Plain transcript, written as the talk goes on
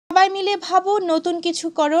সবাই মিলে ভাবো, নতুন কিছু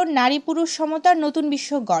করো, নারী পুরুষ সমতার নতুন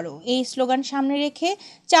বিশ্ব গড়ো, এই স্লোগান সামনে রেখে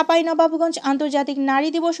চাঁপাইনবাবগঞ্জ আন্তর্জাতিক নারী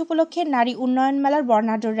দিবস উপলক্ষে নারী উন্নয়ন মেলার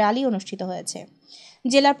বর্ণাঢ্য র্যালি অনুষ্ঠিত হয়েছে।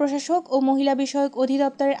 জেলা প্রশাসক ও মহিলা বিষয়ক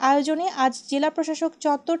অধিদপ্তরের আয়োজনে আজ জেলা প্রশাসক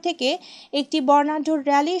চত্বর থেকে একটি বর্ণাঢ্য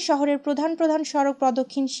র্যালি শহরের প্রধান প্রধান সড়ক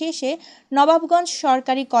প্রদক্ষিণ শেষে নবাবগঞ্জ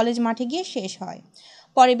সরকারি কলেজ মাঠে গিয়ে শেষ হয়।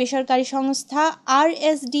 পরে বেসরকারি সংস্থা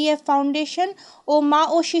RSDF ফাউন্ডেশন ও মা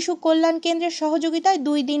ও শিশু কল্যাণ কেন্দ্রের সহযোগিতায়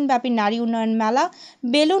 2 দিনব্যাপী নারী উন্নয়ন মেলা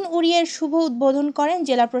বেলুন উড়িয়ে শুভ উদ্বোধন করেন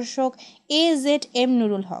জেলা প্রশাসক AZM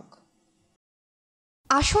নুরুল হক।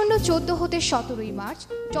 আসন্ন 14 হতে 17 মার্চ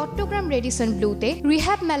চট্টগ্রাম রেডিসন ব্লুতে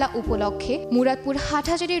রিহ্যাব মেলা উপলক্ষে মুরাদপুর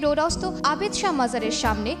হাটহাজারী রোডস্থ আবেদ শাহ মাজারের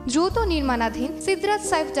সামনে দ্রুত নির্মাণাধীন সিদ্রাত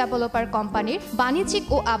সাইফ ডেভেলপার কোম্পানির বাণিজ্যিক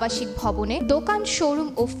ও আবাসিক ভবনে দোকান, শোরুম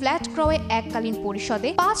ও ফ্ল্যাট ক্রয়ে এককালীন পরিশোধে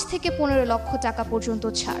 5 থেকে 15 লক্ষ টাকা পর্যন্ত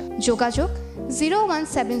ছাড়। যোগাযোগ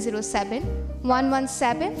 01707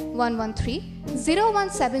 117 113,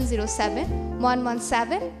 01707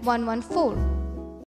 117 114।